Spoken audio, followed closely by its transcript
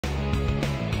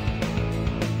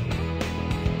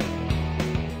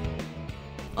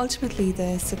Ultimately,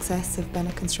 the success of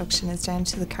Bennett Construction is down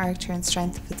to the character and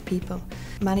strength of its people.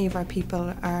 Many of our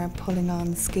people are pulling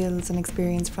on skills and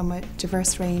experience from a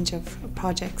diverse range of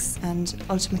projects, and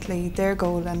ultimately their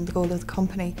goal and the goal of the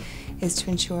company is to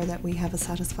ensure that we have a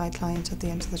satisfied client at the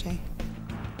end of the day.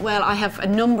 Well, I have a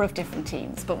number of different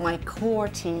teams, but my core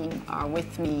team are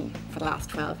with me for the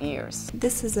last 12 years.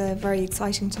 This is a very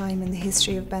exciting time in the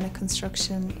history of Bennett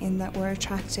Construction in that we're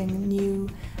attracting new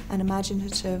and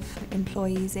imaginative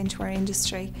employees into our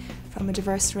industry from a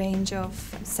diverse range of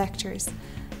sectors,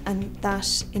 and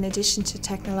that, in addition to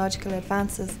technological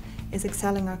advances, is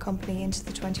excelling our company into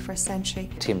the 21st century.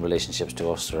 Team relationships to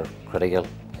us are critical.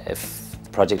 If the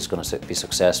project is going to be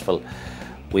successful,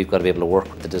 we've got to be able to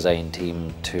work with the design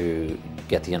team to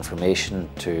get the information,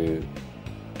 to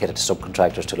get it to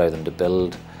subcontractors to allow them to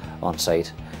build on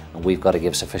site. And we've got to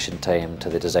give sufficient time to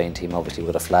the design team, obviously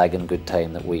with a flag in good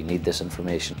time that we need this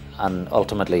information. And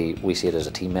ultimately we see it as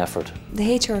a team effort.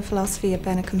 The HR philosophy at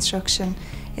Bennett Construction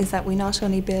is that we not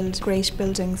only build great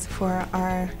buildings for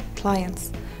our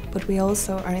clients, but we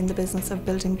also are in the business of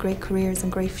building great careers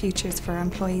and great futures for our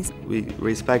employees. We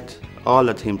respect all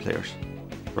the team players,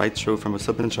 right through from our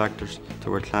subcontractors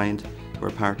to our client to our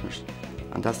partners,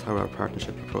 and that's how our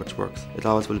partnership approach works. It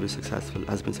always will be successful,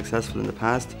 has been successful in the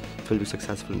past, it will be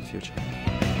successful in the future.